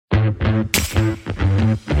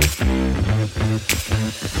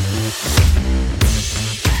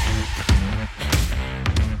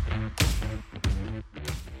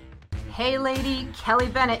Hey lady, Kelly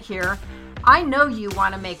Bennett here. I know you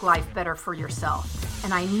want to make life better for yourself,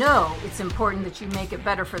 and I know it's important that you make it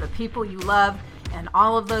better for the people you love and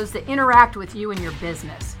all of those that interact with you in your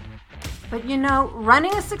business. But you know,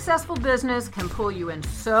 running a successful business can pull you in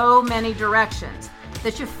so many directions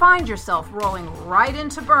that you find yourself rolling right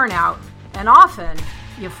into burnout, and often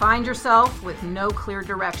you find yourself with no clear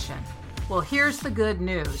direction. Well, here's the good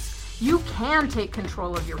news. You can take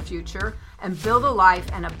control of your future and build a life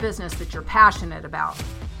and a business that you're passionate about.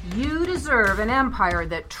 You deserve an empire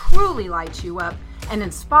that truly lights you up and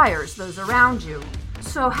inspires those around you.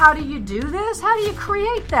 So how do you do this? How do you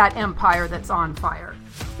create that empire that's on fire?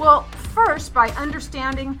 Well, first, by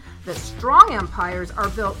understanding that strong empires are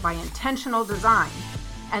built by intentional design.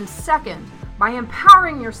 And second, by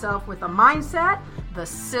empowering yourself with the mindset, the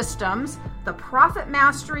systems, the profit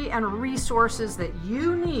mastery, and resources that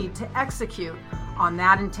you need to execute on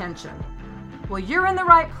that intention. Well, you're in the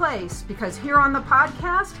right place, because here on the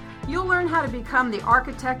podcast, you'll learn how to become the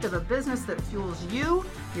architect of a business that fuels you,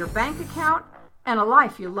 your bank account, and a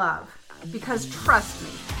life you love. Because trust me,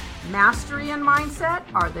 mastery and mindset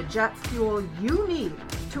are the jet fuel you need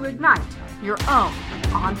to ignite your own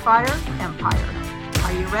on-fire empire.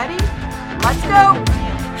 Are you ready? Let's go!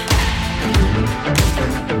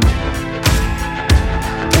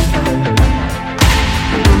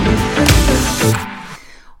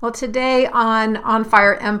 Well, today on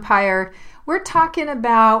Fire Empire, we're talking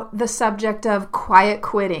about the subject of quiet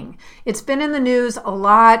quitting. It's been in the news a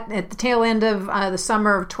lot at the tail end of the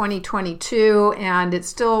summer of 2022, and it's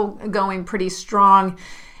still going pretty strong.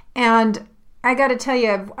 And I got to tell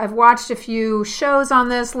you, I've watched a few shows on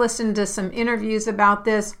this, listened to some interviews about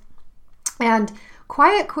this, and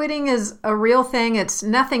quiet quitting is a real thing. It's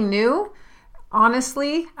nothing new,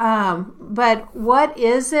 honestly. But what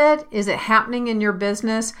is it? Is it happening in your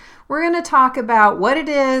business? We're going to talk about what it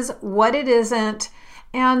is, what it isn't,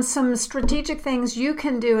 and some strategic things you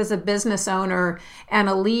can do as a business owner and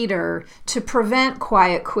a leader to prevent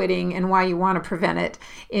quiet quitting and why you want to prevent it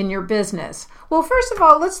in your business. Well, first of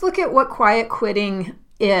all, let's look at what quiet quitting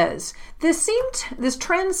is. This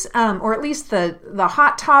trend, or at least the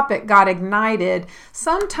hot topic, got ignited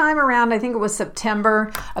sometime around, I think it was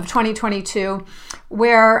September of 2022,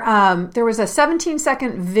 where there was a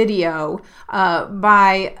 17-second video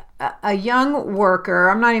by a young worker.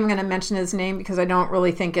 I'm not even going to mention his name because I don't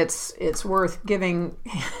really think it's worth giving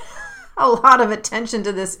a lot of attention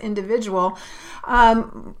to this individual.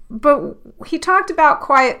 But he talked about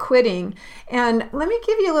quiet quitting, and let me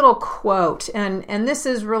give you a little quote, and this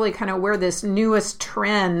is really kind of where this newest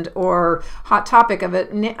trend or hot topic of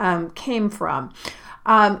it came from.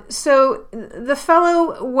 So the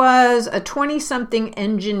fellow was a 20-something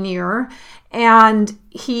engineer, and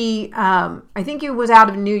he, I think he was out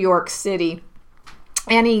of New York City.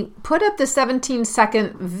 And he put up the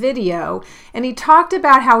 17-second video, and he talked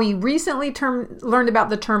about how he recently learned about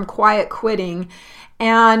the term quiet quitting.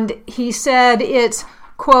 And he said it's,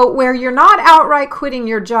 quote, where you're not outright quitting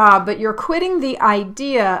your job, but you're quitting the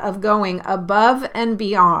idea of going above and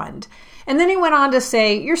beyond. And then he went on to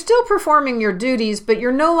say, you're still performing your duties, but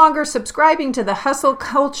you're no longer subscribing to the hustle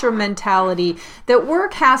culture mentality that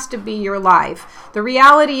work has to be your life. The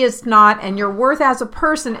reality is not, and your worth as a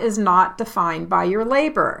person is not defined by your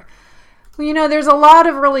labor. Well, you know, there's a lot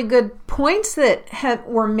of really good points that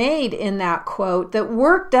were made in that quote, that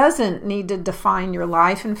work doesn't need to define your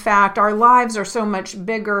life. In fact, our lives are so much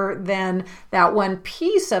bigger than that one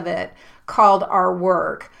piece of it called our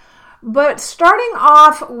work. But starting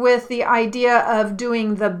off with the idea of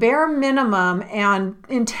doing the bare minimum and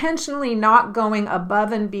intentionally not going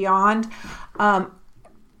above and beyond,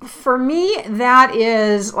 for me, that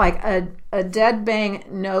is like a dead bang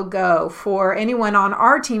no-go for anyone on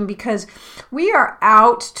our team, because we are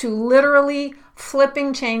out to literally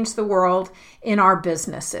flipping change the world in our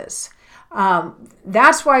businesses.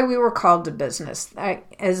 That's why we were called to business.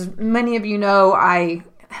 As many of you know, I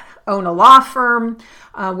own a law firm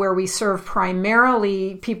where we serve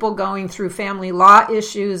primarily people going through family law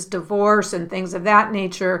issues, divorce, and things of that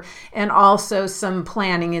nature, and also some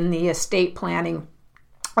planning in the estate planning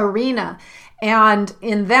arena. And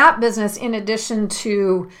in that business, in addition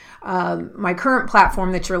to my current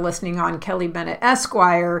platform that you're listening on, Kelly Bennett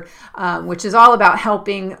Esquire, which is all about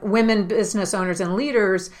helping women business owners and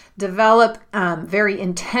leaders develop very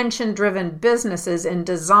intention-driven businesses and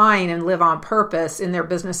design and live on purpose in their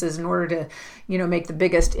businesses in order to, make the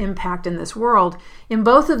biggest impact in this world. In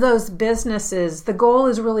both of those businesses, the goal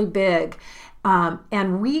is really big.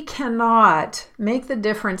 And we cannot make the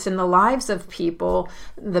difference in the lives of people,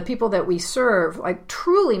 the people that we serve, like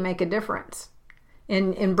truly make a difference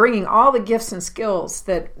in bringing all the gifts and skills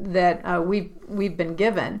that we've been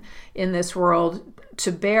given in this world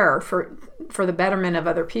to bear for the betterment of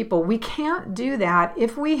other people. We can't do that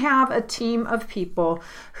if we have a team of people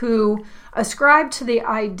who ascribe to the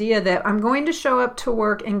idea that I'm going to show up to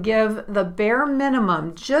work and give the bare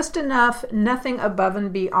minimum, just enough, nothing above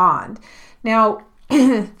and beyond. Now,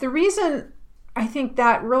 the reason I think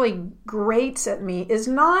that really grates at me is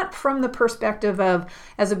not from the perspective of,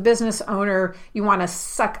 as a business owner, you want to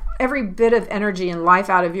suck every bit of energy and life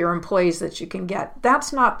out of your employees that you can get.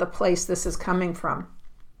 That's not the place this is coming from.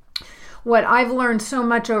 What I've learned so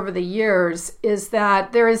much over the years is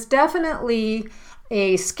that there is definitely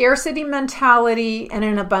a scarcity mentality and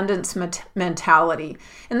an abundance mentality.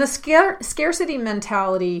 And the scarcity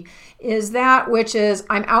mentality is that which is,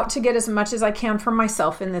 I'm out to get as much as I can for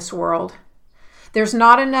myself in this world. There's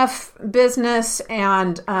not enough business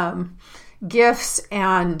and gifts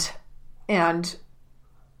and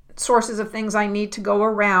sources of things I need to go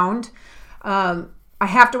around. I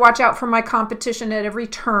have to watch out for my competition at every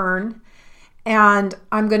turn. And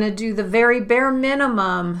I'm going to do the very bare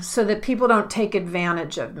minimum so that people don't take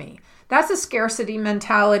advantage of me. That's a scarcity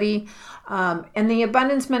mentality. And the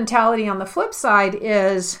abundance mentality on the flip side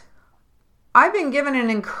is, I've been given an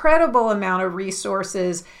incredible amount of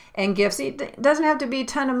resources and gifts. It doesn't have to be a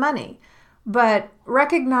ton of money, but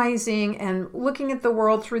recognizing and looking at the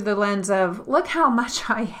world through the lens of, look how much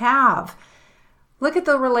I have. Look at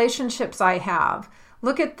the relationships I have.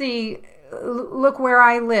 Look where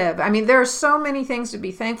I live. I mean, there are so many things to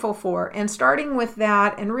be thankful for. And starting with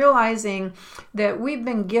that and realizing that we've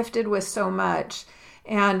been gifted with so much.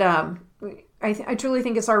 And I truly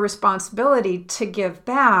think it's our responsibility to give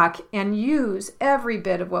back and use every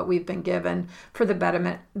bit of what we've been given for the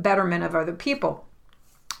betterment of other people.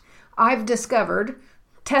 I've discovered,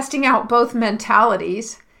 testing out both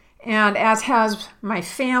mentalities, and as has my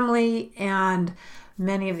family and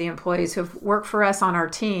many of the employees who've worked for us on our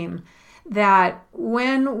team, that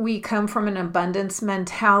when we come from an abundance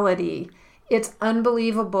mentality, it's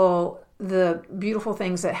unbelievable the beautiful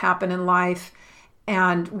things that happen in life.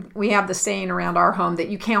 And we have the saying around our home that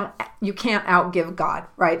you can't outgive God,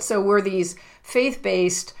 right? So we're these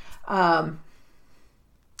faith-based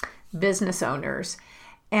business owners.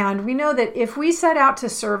 And we know that if we set out to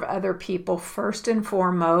serve other people first and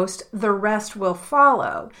foremost, the rest will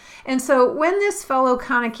follow. And so when this fellow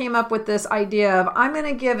kind of came up with this idea of, I'm going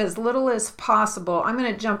to give as little as possible, I'm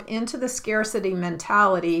going to jump into the scarcity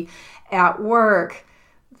mentality at work,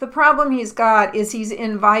 the problem he's got is he's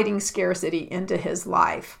inviting scarcity into his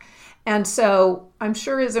life. And so I'm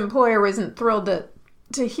sure his employer isn't thrilled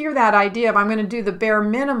to hear that idea of, I'm going to do the bare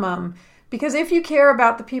minimum. Because if you care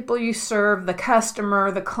about the people you serve, the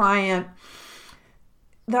customer, the client,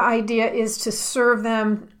 the idea is to serve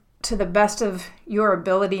them to the best of your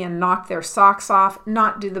ability and knock their socks off,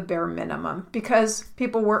 not do the bare minimum. Because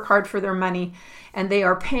people work hard for their money and they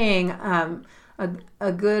are paying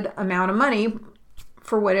a good amount of money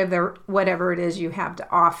for whatever it is you have to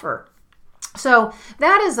offer. So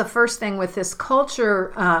that is the first thing with this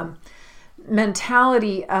culture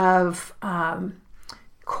mentality of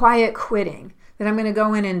quiet quitting, that I'm going to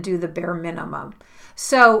go in and do the bare minimum.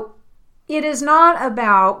 So it is not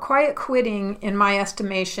about quiet quitting, in my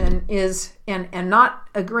estimation, is and not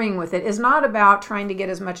agreeing with it, is not about trying to get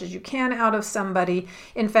as much as you can out of somebody.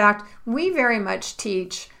 In fact, we very much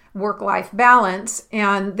teach work-life balance,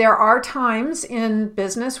 and there are times in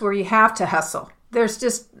business where you have to hustle.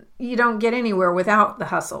 You don't get anywhere without the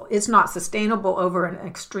hustle. It's not sustainable over an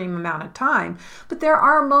extreme amount of time. But there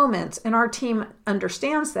are moments, and our team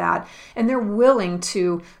understands that, and they're willing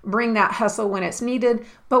to bring that hustle when it's needed.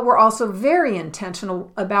 But we're also very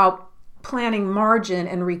intentional about planning margin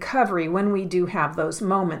and recovery when we do have those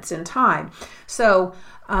moments in time. So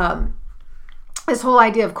this whole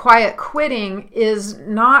idea of quiet quitting is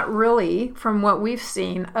not really, from what we've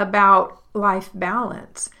seen, about life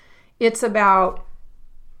balance. It's about,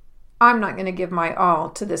 I'm not going to give my all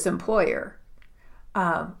to this employer.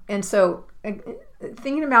 And so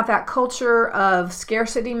thinking about that culture of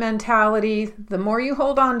scarcity mentality, the more you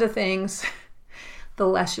hold on to things, the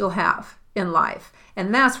less you'll have in life.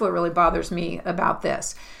 And that's what really bothers me about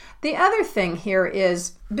this. The other thing here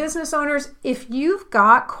is, business owners, if you've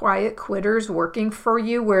got quiet quitters working for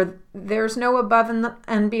you where there's no above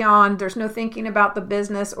and beyond, there's no thinking about the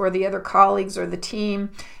business or the other colleagues or the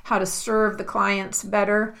team, how to serve the clients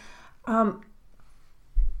better, no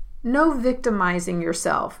victimizing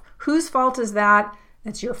yourself. Whose fault is that?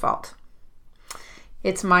 It's your fault.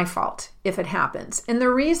 it's my fault if it happens. And the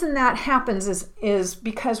reason that happens is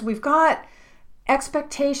because we've got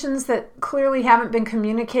expectations that clearly haven't been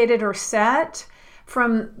communicated or set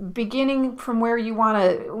from beginning from where you want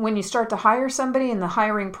to, when you start to hire somebody in the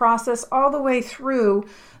hiring process, all the way through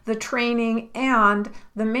the training and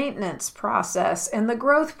the maintenance process and the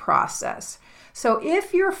growth process. So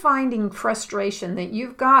if you're finding frustration that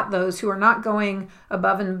you've got those who are not going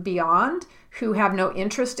above and beyond, who have no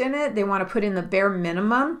interest in it, they want to put in the bare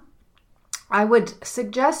minimum, I would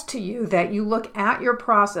suggest to you that you look at your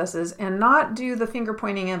processes and not do the finger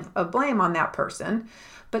pointing of blame on that person,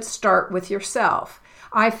 but start with yourself.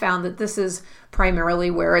 I found that this is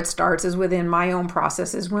primarily where it starts, is within my own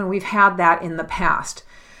processes when we've had that in the past.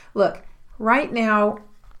 Look, right now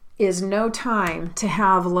is no time to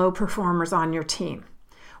have low performers on your team.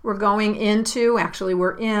 We're going into, actually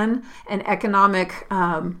we're in an economic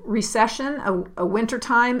recession, a winter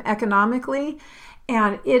time economically,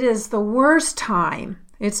 and it is the worst time.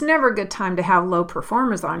 It's never a good time to have low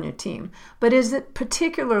performers on your team, but is it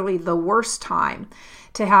particularly the worst time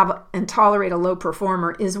to have and tolerate a low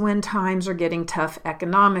performer is when times are getting tough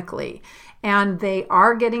economically. And they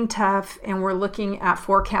are getting tough, and we're looking at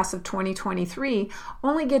forecasts of 2023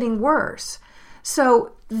 only getting worse.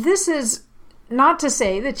 So this is not to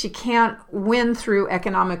say that you can't win through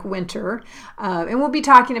economic winter. And we'll be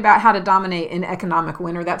talking about how to dominate in economic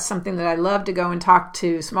winter. That's something that I love to go and talk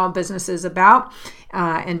to small businesses about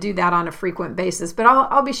and do that on a frequent basis. But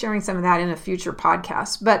I'll be sharing some of that in a future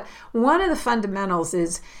podcast. But one of the fundamentals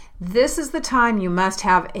is this is the time you must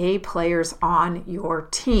have A players on your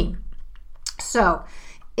team. So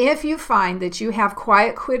if you find that you have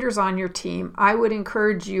quiet quitters on your team, I would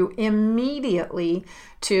encourage you immediately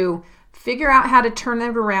to figure out how to turn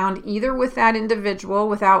it around, either with that individual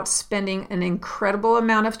without spending an incredible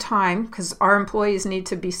amount of time, because our employees need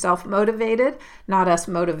to be self-motivated, not us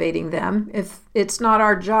motivating them. If it's not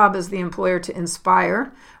our job as the employer to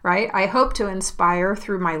inspire, right? I hope to inspire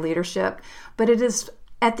through my leadership, but it is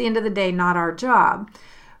at the end of the day not our job.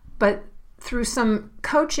 But through some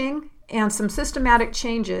coaching and some systematic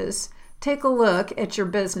changes, take a look at your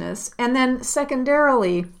business, and then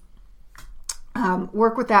secondarily,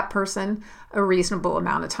 work with that person a reasonable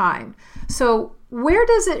amount of time. So where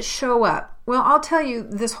does it show up? Well, I'll tell you,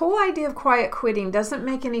 this whole idea of quiet quitting doesn't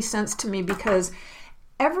make any sense to me, because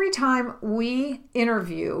every time we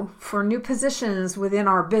interview for new positions within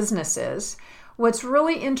our businesses, what's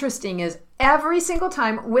really interesting is every single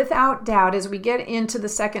time, without doubt, as we get into the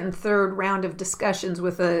second and third round of discussions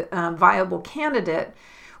with a viable candidate,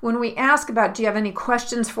 when we ask about, do you have any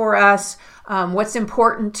questions for us? What's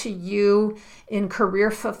important to you in career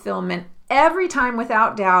fulfillment? Every time,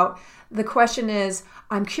 without doubt, the question is,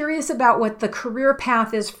 I'm curious about what the career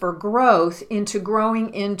path is for growth into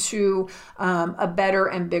growing into a better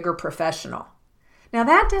and bigger professional. Now,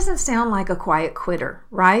 that doesn't sound like a quiet quitter,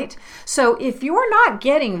 right? So if you're not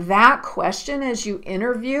getting that question as you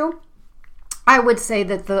interview, I would say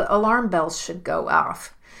that the alarm bells should go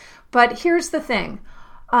off. But here's the thing.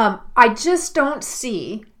 I just don't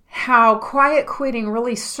see how quiet quitting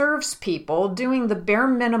really serves people doing the bare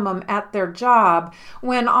minimum at their job,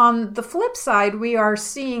 when on the flip side, we are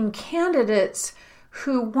seeing candidates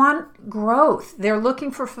who want growth. They're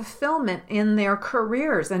looking for fulfillment in their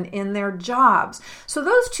careers and in their jobs. So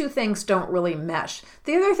those two things don't really mesh.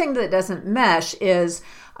 The other thing that doesn't mesh is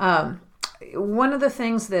one of the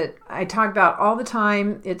things that I talk about all the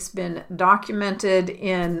time. It's been documented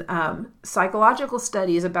in psychological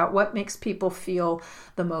studies about what makes people feel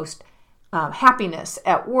the most happiness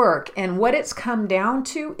at work. And what it's come down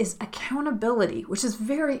to is accountability, which is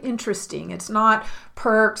very interesting. It's not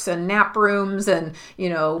perks and nap rooms and,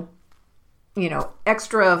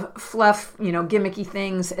 extra fluff, gimmicky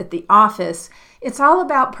things at the office. It's all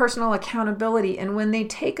about personal accountability. And when they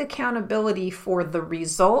take accountability for the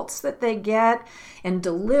results that they get and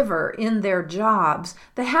deliver in their jobs,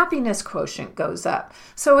 the happiness quotient goes up.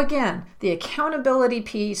 So again, the accountability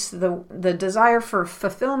piece, the desire for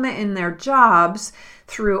fulfillment in their jobs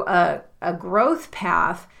through a growth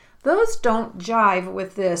path, those don't jive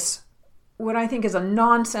with this, what I think is a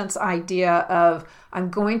nonsense idea of, I'm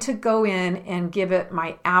going to go in and give it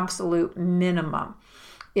my absolute minimum.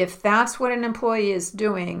 If that's what an employee is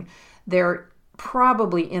doing, they're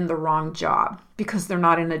probably in the wrong job, because they're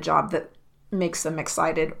not in a job that makes them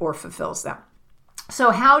excited or fulfills them.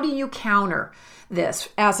 So how do you counter this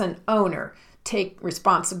as an owner? Take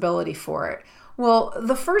responsibility for it. Well,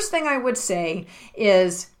 the first thing I would say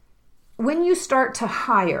is, when you start to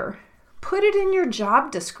hire, put it in your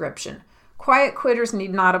job description. quiet quitters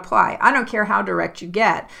need not apply. I don't care how direct you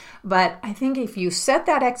get, but I think if you set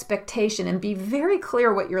that expectation and be very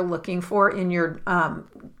clear what you're looking for in your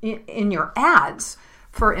ads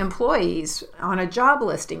for employees on a job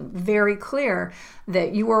listing, very clear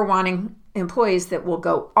that you are wanting employees that will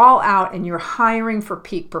go all out and you're hiring for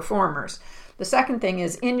peak performers. The second thing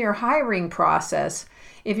is in your hiring process,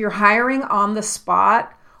 if you're hiring on the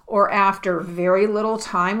spot or after very little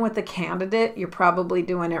time with the candidate, you're probably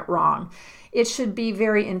doing it wrong. It should be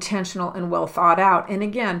very intentional and well thought out. And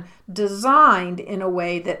again, designed in a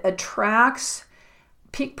way that attracts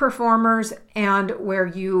peak performers and where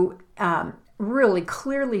you really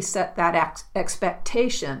clearly set that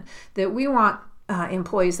expectation that we want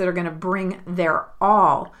employees that are going to bring their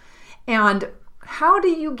all. And how do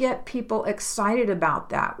you get people excited about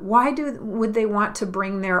that? Why would they want to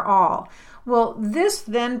bring their all? Well, this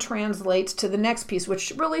then translates to the next piece,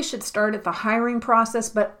 which really should start at the hiring process,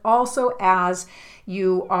 but also as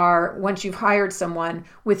you are, once you've hired someone,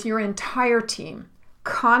 with your entire team,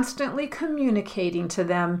 constantly communicating to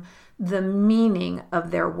them the meaning of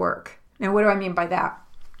their work. Now, what do I mean by that?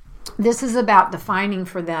 This is about defining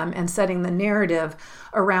for them and setting the narrative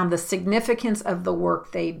around the significance of the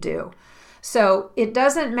work they do. So it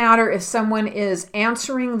doesn't matter if someone is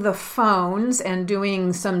answering the phones and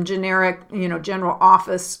doing some generic, general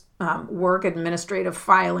office work, administrative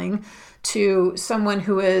filing, to someone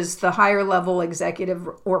who is the higher level executive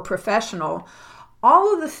or professional.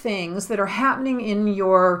 All of the things that are happening in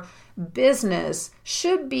your business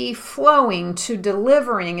should be flowing to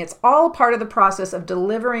delivering. It's all part of the process of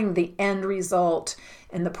delivering the end result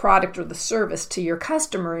and the product or the service to your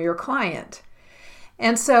customer or your client.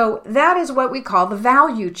 And so that is what we call the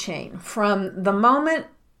value chain. From the moment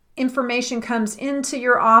information comes into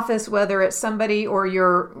your office, whether it's somebody or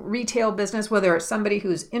your retail business, whether it's somebody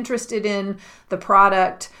who's interested in the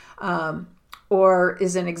product, or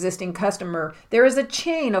is an existing customer, there is a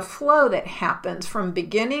chain of flow that happens from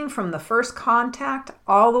the first contact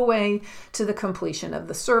all the way to the completion of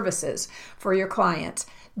the services for your clients.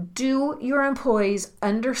 Do your employees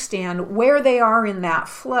understand where they are in that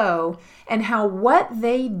flow and how what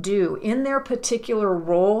they do in their particular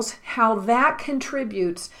roles, how that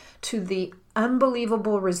contributes to the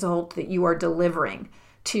unbelievable result that you are delivering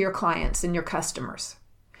to your clients and your customers?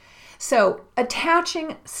 So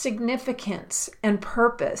attaching significance and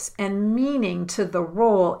purpose and meaning to the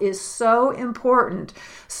role is so important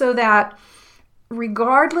so that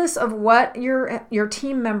regardless of what your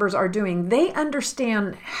team members are doing, they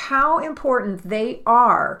understand how important they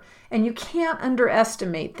are. And you can't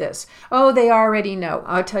underestimate this. Oh, they already know.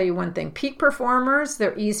 I'll tell you one thing. Peak performers,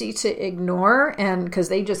 they're easy to ignore and because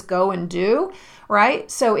they just go and do, right?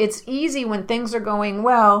 So it's easy when things are going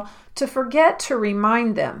well to forget to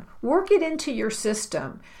remind them. Work it into your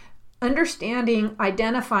system. Understanding,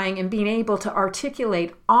 identifying, and being able to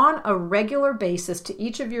articulate on a regular basis to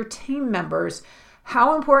each of your team members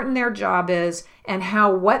how important their job is and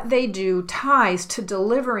how what they do ties to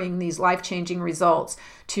delivering these life-changing results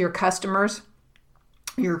to your customers,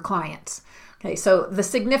 your clients. Okay, so the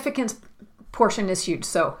significance portion is huge.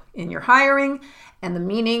 So in your hiring and the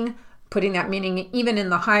meaning, putting that meaning even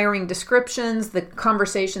in the hiring descriptions, the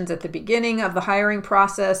conversations at the beginning of the hiring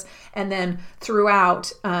process, and then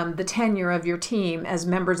throughout the tenure of your team as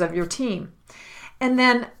members of your team. And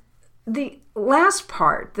then the last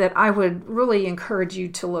part that I would really encourage you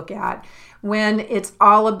to look at when it's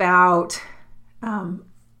all about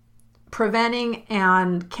preventing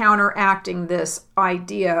and counteracting this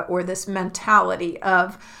idea or this mentality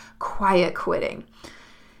of quiet quitting.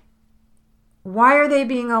 Why are they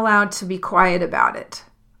being allowed to be quiet about it,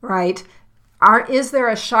 right? Is there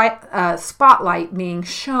a spotlight being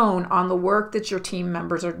shown on the work that your team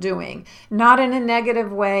members are doing? Not in a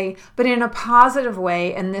negative way, but in a positive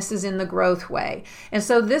way, and this is in the growth way. And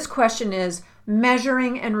so this question is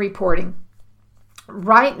measuring and reporting.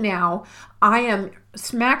 Right now, I am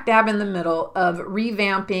smack dab in the middle of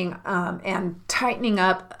revamping and tightening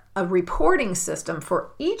up a reporting system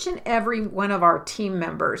for each and every one of our team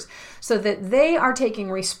members so that they are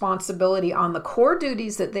taking responsibility on the core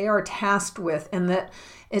duties that they are tasked with, and that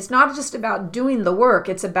it's not just about doing the work,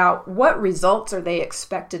 it's about what results are they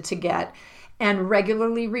expected to get and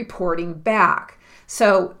regularly reporting back.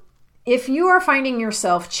 So if you are finding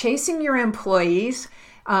yourself chasing your employees,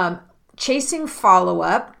 chasing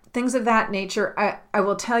follow-up, things of that nature, I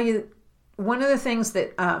will tell you one of the things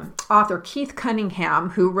that author Keith Cunningham,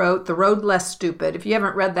 who wrote The Road Less Stupid, if you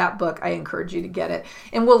haven't read that book, I encourage you to get it,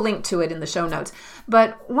 and we'll link to it in the show notes.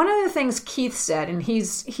 But one of the things Keith said, and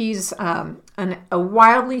he's a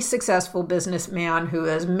wildly successful businessman who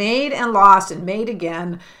has made and lost and made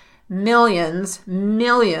again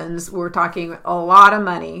millions, we're talking a lot of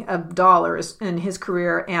money, of dollars in his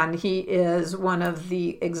career, and he is one of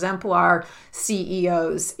the exemplar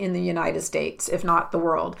CEOs in the United States, if not the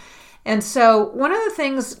world. And so one of the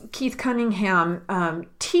things Keith Cunningham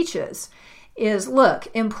teaches is, look,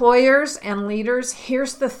 employers and leaders,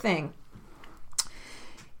 here's the thing.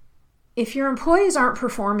 If your employees aren't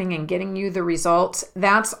performing and getting you the results,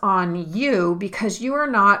 that's on you, because you are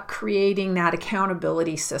not creating that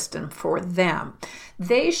accountability system for them.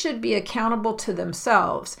 They should be accountable to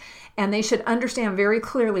themselves, and they should understand very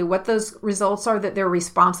clearly what those results are that they're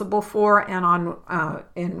responsible for and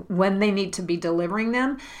when they need to be delivering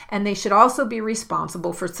them. And they should also be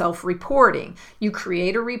responsible for self-reporting. You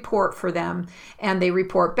create a report for them and they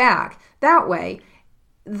report back. That way,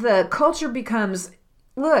 the culture becomes,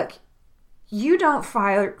 look, you don't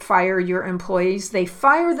fire your employees. They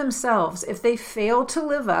fire themselves if they fail to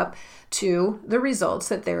live up to the results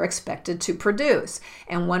that they're expected to produce.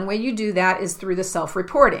 And one way you do that is through the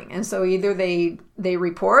self-reporting. And so either they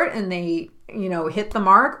report and they hit the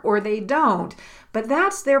mark, or they don't. But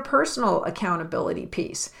that's their personal accountability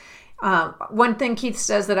piece. One thing Keith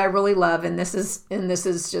says that I really love, and this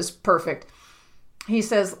is just perfect. He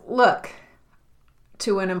says, look,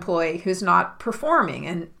 to an employee who's not performing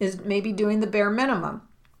and is maybe doing the bare minimum.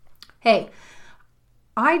 Hey,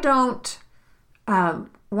 I don't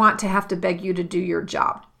want to have to beg you to do your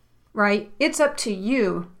job, right? It's up to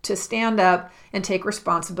you to stand up and take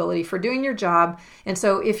responsibility for doing your job. And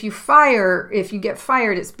so if you get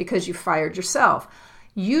fired, it's because you fired yourself.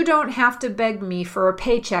 You don't have to beg me for a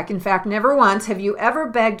paycheck. In fact, never once have you ever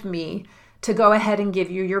begged me to go ahead and give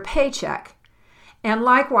you your paycheck. And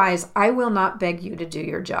likewise, I will not beg you to do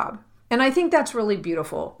your job. And I think that's really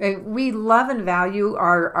beautiful. We love and value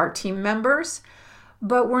our team members,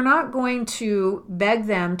 but we're not going to beg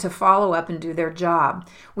them to follow up and do their job.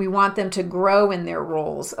 We want them to grow in their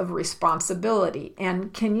roles of responsibility.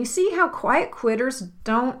 And can you see how quiet quitters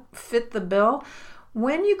don't fit the bill?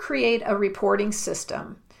 When you create a reporting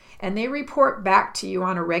system and they report back to you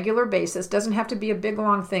on a regular basis, doesn't have to be a big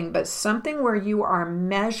long thing, but something where you are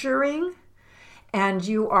measuring and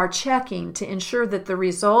you are checking to ensure that the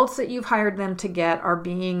results that you've hired them to get are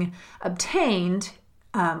being obtained.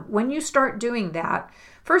 When you start doing that,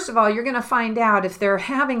 first of all, you're going to find out if they're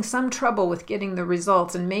having some trouble with getting the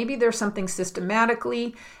results, and maybe there's something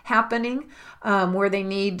systematically happening where they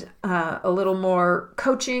need a little more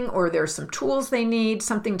coaching, or there's some tools they need,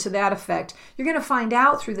 something to that effect. You're going to find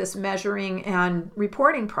out through this measuring and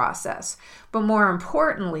reporting process. But more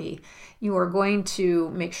importantly, you are going to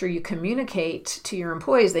make sure you communicate to your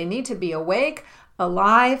employees. They need to be awake,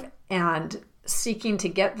 alive, and seeking to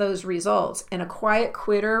get those results. And a quiet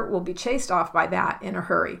quitter will be chased off by that in a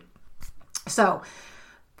hurry. So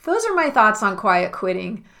those are my thoughts on quiet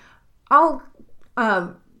quitting. I'll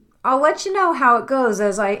let you know how it goes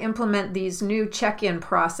as I implement these new check-in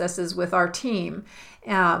processes with our team.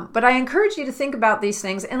 But I encourage you to think about these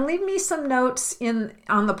things and leave me some notes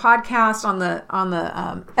on the podcast, on the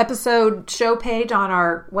episode show page on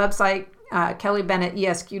our website,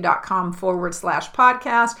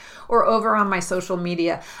 kellybennettesq.com/podcast, or over on my social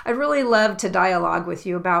media. I'd really love to dialogue with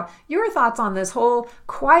you about your thoughts on this whole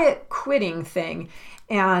quiet quitting thing.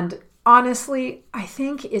 And honestly, I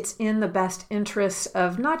think it's in the best interest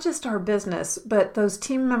of not just our business, but those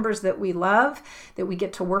team members that we love, that we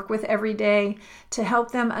get to work with every day, to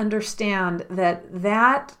help them understand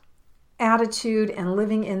that attitude and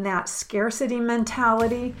living in that scarcity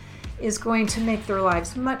mentality is going to make their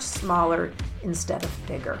lives much smaller instead of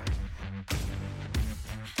bigger.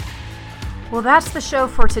 Well, that's the show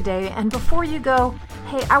for today. And before you go,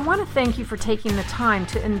 hey, I want to thank you for taking the time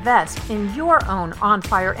to invest in your own On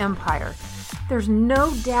Fire empire. There's no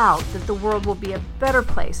doubt that the world will be a better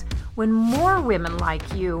place when more women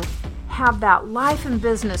like you have that life and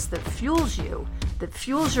business that fuels you, that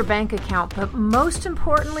fuels your bank account, but most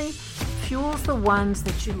importantly, fuels the ones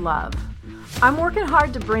that you love. I'm working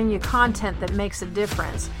hard to bring you content that makes a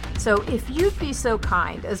difference. So if you'd be so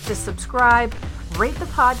kind as to subscribe, rate the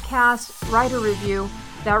podcast, write a review,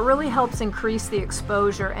 that really helps increase the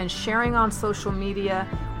exposure, and sharing on social media,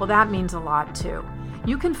 well, that means a lot too.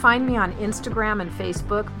 You can find me on Instagram and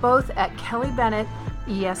Facebook, both at Kelly Bennett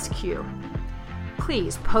ESQ.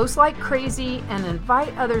 Please post like crazy and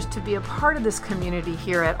invite others to be a part of this community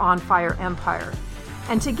here at On Fire Empire.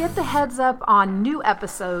 And to get the heads up on new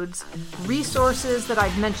episodes, resources that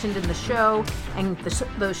I've mentioned in the show, and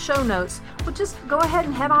those show notes, well, just go ahead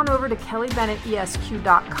and head on over to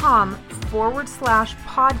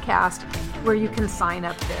kellybennetesq.com/podcast, where you can sign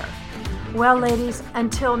up there. Well, ladies,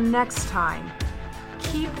 until next time,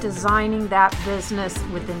 keep designing that business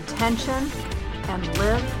with intention and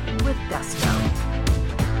live with gusto.